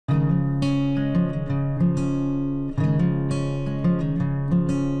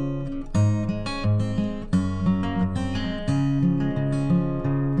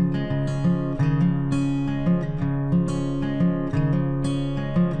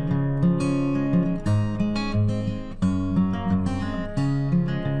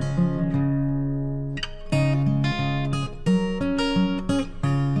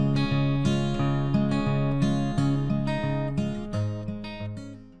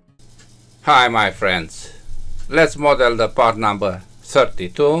Hi my friends, let's model the part number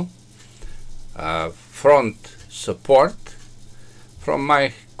 32, front support, from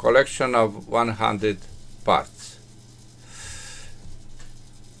my collection of 100 parts.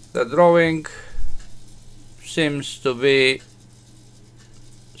 The drawing seems to be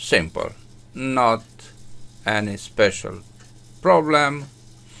simple, not any special problem.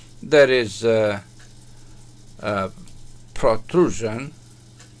 There is a protrusion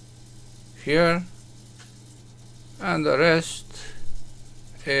here and the rest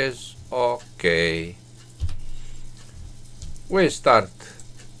is okay. We start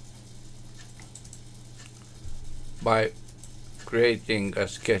by creating a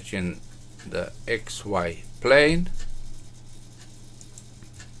sketch in the XY plane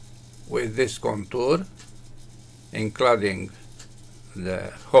with this contour, including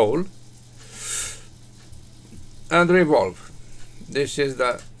the hole, and revolve. This is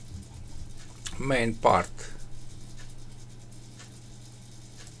the main part.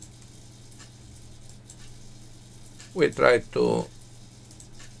 We try to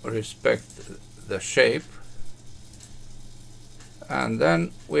respect the shape, and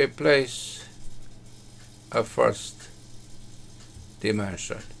then we place a first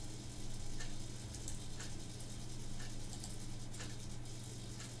dimension.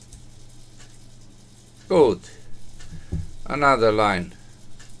 Good. Another line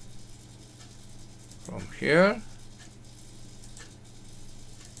from here,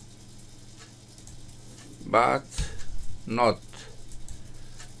 but not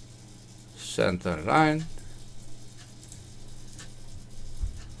center line,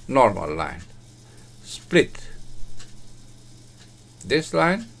 normal line. Split this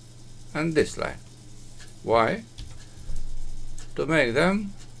line and this line. Why? To make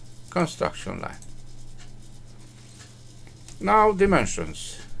them construction line. Now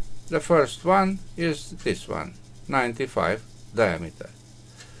dimensions. The first one is this one, 95 diameter.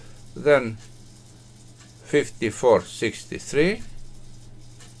 Then 5463,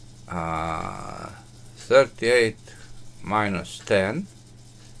 38 minus 10,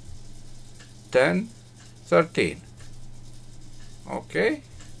 10, 13. Okay?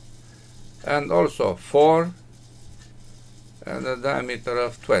 And also 4 and a diameter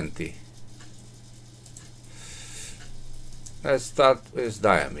of 20. Let's start with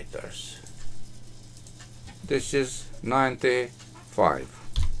diameters. This is 95.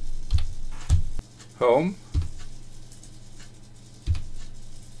 Home.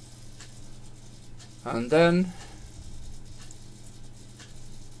 And then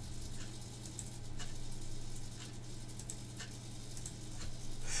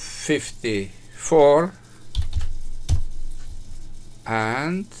 $54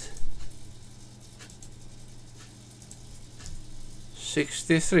 and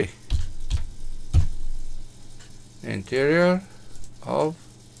 63. Interior of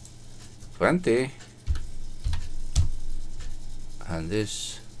 20, and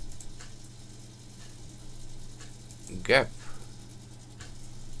this gap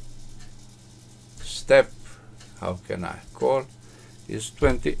step, how can I call, is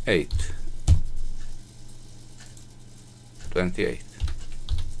 28.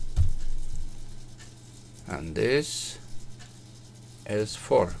 And this is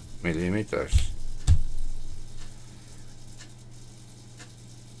 4 millimeters.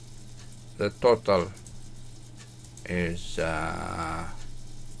 The total is, as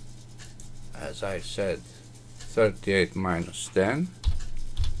I said, 38 minus 10,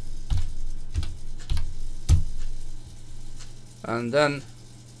 and then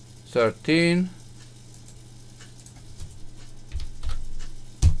 13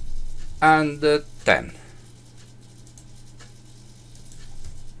 and 10.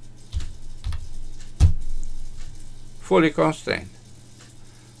 Fully constrained.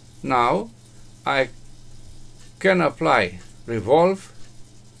 Now I can apply revolve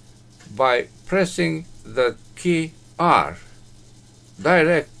by pressing the key R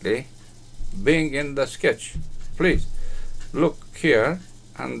directly being in the sketch. Please look here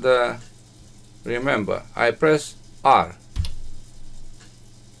and remember, I press R.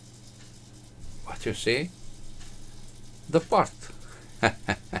 What you see? The part.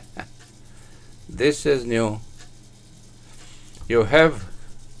 This is new. You have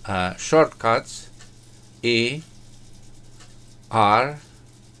shortcuts E, R,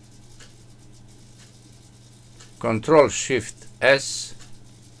 Control Shift S,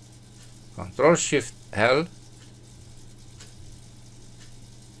 Control Shift L,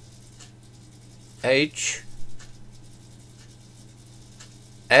 H,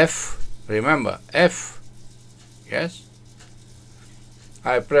 F, remember F, yes,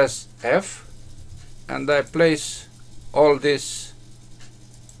 I press F and I place all this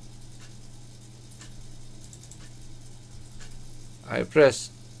I press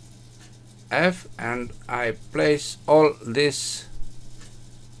F and I place all this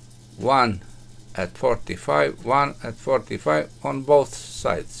 1 at 45, 1 at 45 on both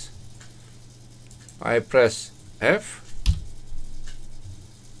sides. I press F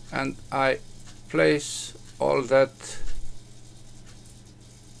and I place all that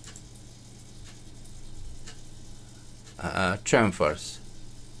chamfers,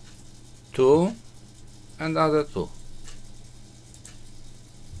 2 and other 2.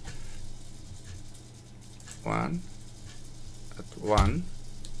 1 at 1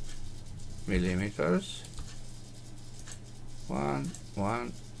 millimeters, 1,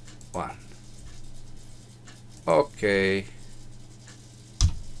 1, 1. Okay.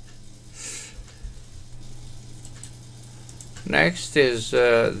 Next is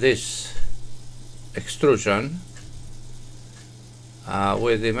this extrusion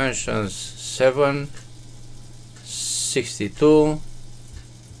with dimensions 7, 62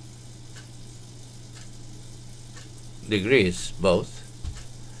 degrees both,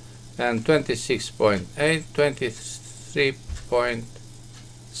 and 26.8,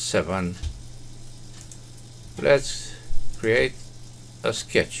 23.7. Let's create a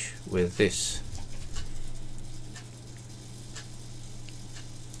sketch with this.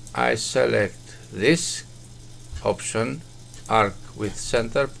 I select this option, arc with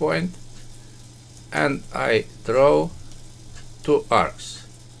center point, and I draw 2 arcs,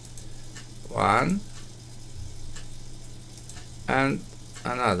 1 and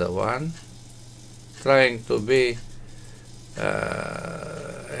another one, trying to be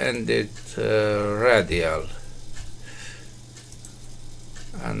ended radial.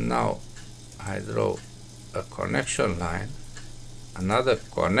 And now I draw a connection line, another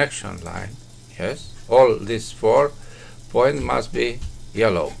connection line. Yes, all these 4 points must be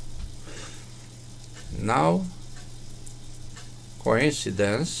yellow. Now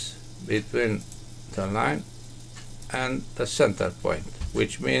coincidence between the line and the center point,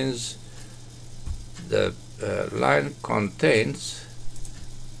 which means the line contains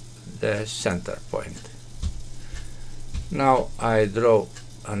the center point. Now I draw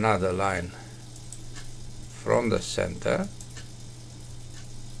another line from the center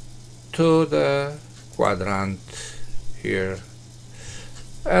to the quadrant here,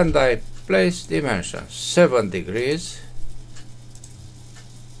 and I place dimensions 7 degrees,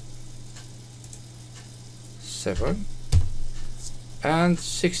 7 and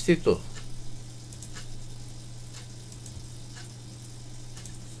 62.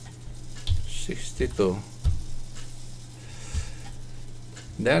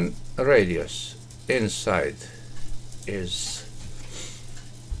 Then radius inside is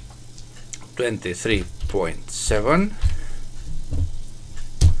 23.7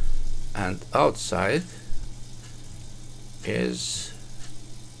 and outside is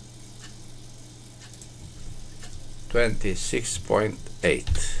 26.8.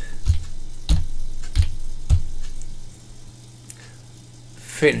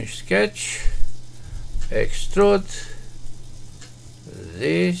 Finish sketch. Extrude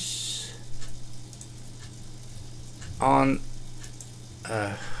this on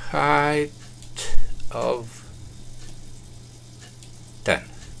a height of 10,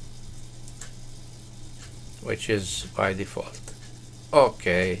 which is by default.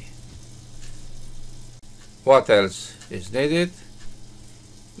 Okay. What else is needed?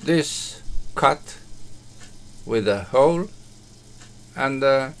 This cut with a hole and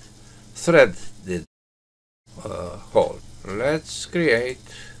a threaded hole. Let's create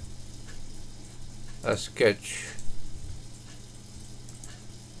a sketch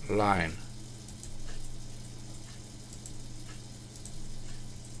line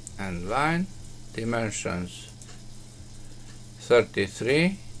and line, dimensions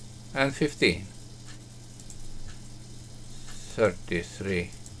 33 and 15. 33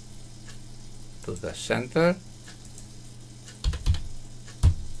 to the center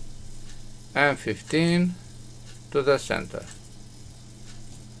and 15 to the center.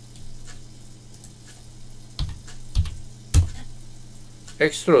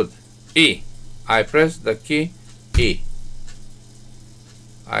 Extrude E. I press the key E.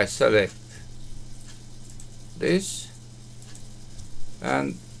 I select this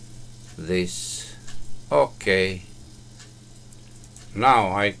and this. Okay. Now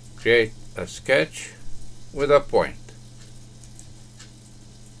I create a sketch with a point.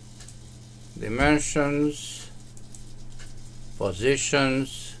 Dimensions,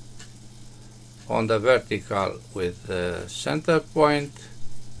 positions on the vertical with the center point,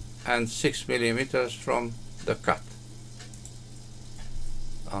 and 6 millimeters from the cut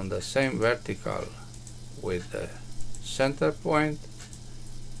on the same vertical with the center point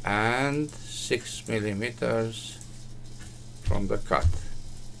and 6 millimeters from the cut.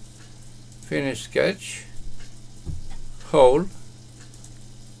 Finish sketch, hole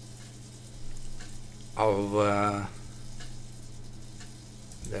of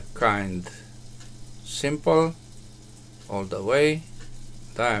the kind simple all the way,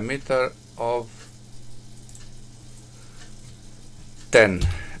 diameter of 10.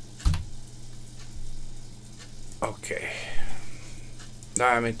 Okay,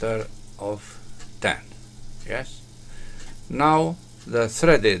 diameter of 10. Yes. Now the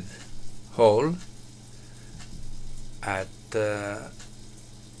threaded hole at the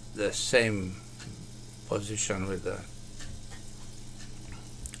same position with the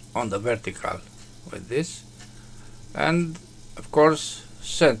on the vertical with this, and of course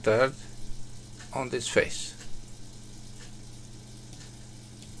centered on this face.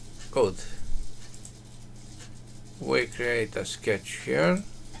 Good. We create a sketch here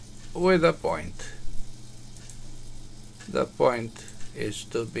with a point. The point is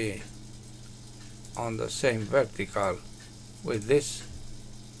to be on the same vertical with this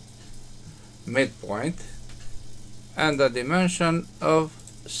midpoint and a dimension of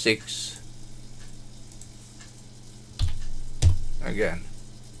 6. Again,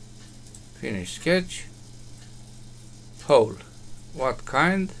 finish sketch, hole. What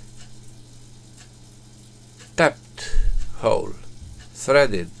kind? Tapped hole,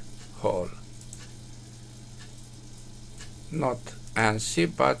 threaded hole. Not ANSI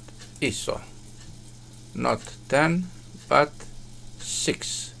but ISO. Not 10 but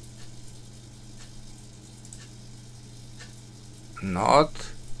 6.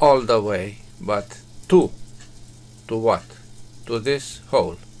 Not all the way but 2. To what? To this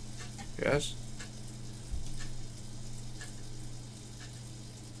hole. Yes.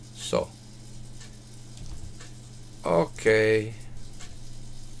 So. Okay.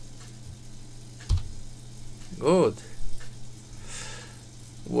 Good.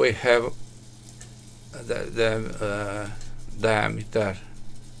 We have the diameter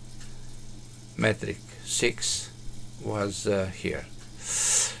metric 6 was here.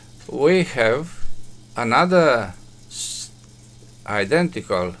 We have another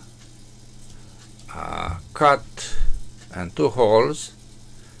identical cut and 2 holes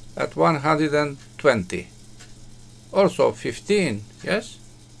at 120. Also 15, yes?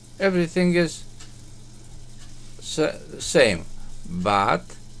 Everything is same, but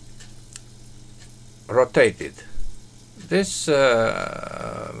rotated. This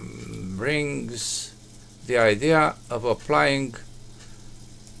brings the idea of applying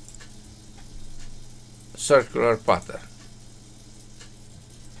circular pattern.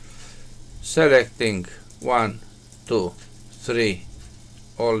 Selecting 1, 2, 3,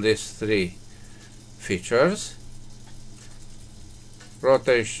 all these 3 features.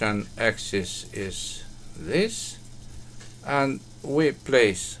 Rotation axis is this, and we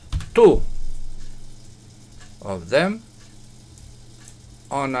place 2 of them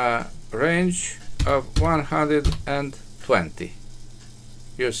on a range of 120.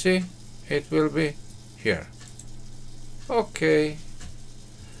 You see, it will be here. Okay,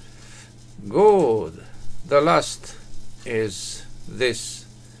 good. The last is this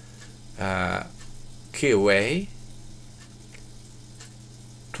keyway,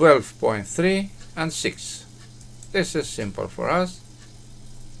 12.3 and 6. This is simple for us.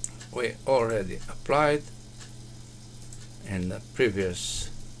 We already applied in the previous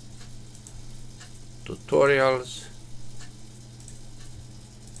tutorials.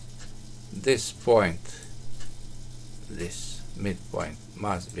 This point, this midpoint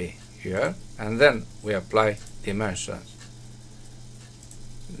must be here, and then we apply dimensions.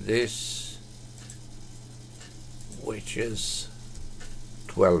 This, which is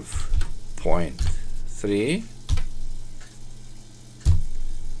 12.3,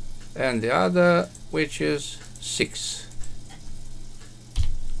 and the other, which is 6.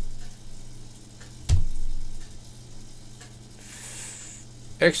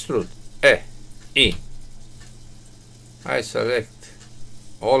 Extrude E. I select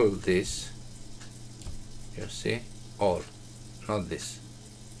all this. You see, all, not this.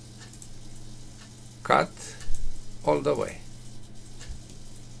 Cut all the way.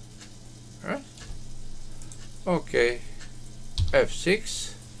 Right? Okay.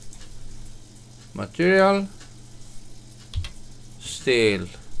 F6. Material. Steel.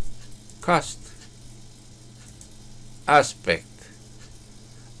 Cast. Aspect.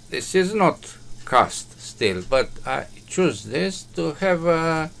 This is not cast steel, but I choose this to have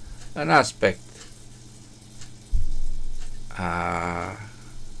an aspect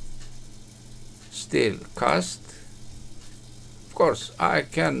steel cast. Of course, I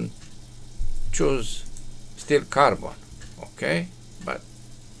can choose steel carbon, okay, but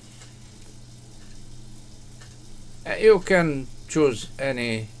you can choose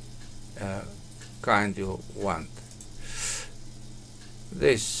any kind you want.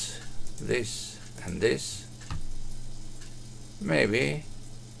 This, and this maybe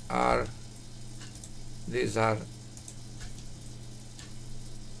these are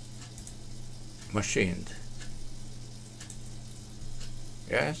machined.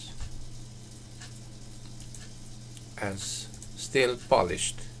 Yes, as steel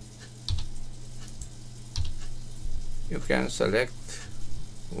polished. You can select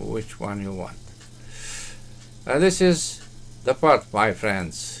which one you want. And this is the part, my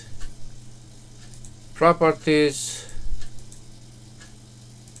friends. Properties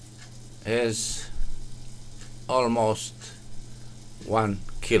is almost 1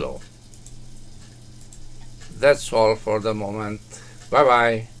 kilo. That's all for the moment. Bye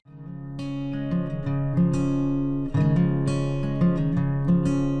bye.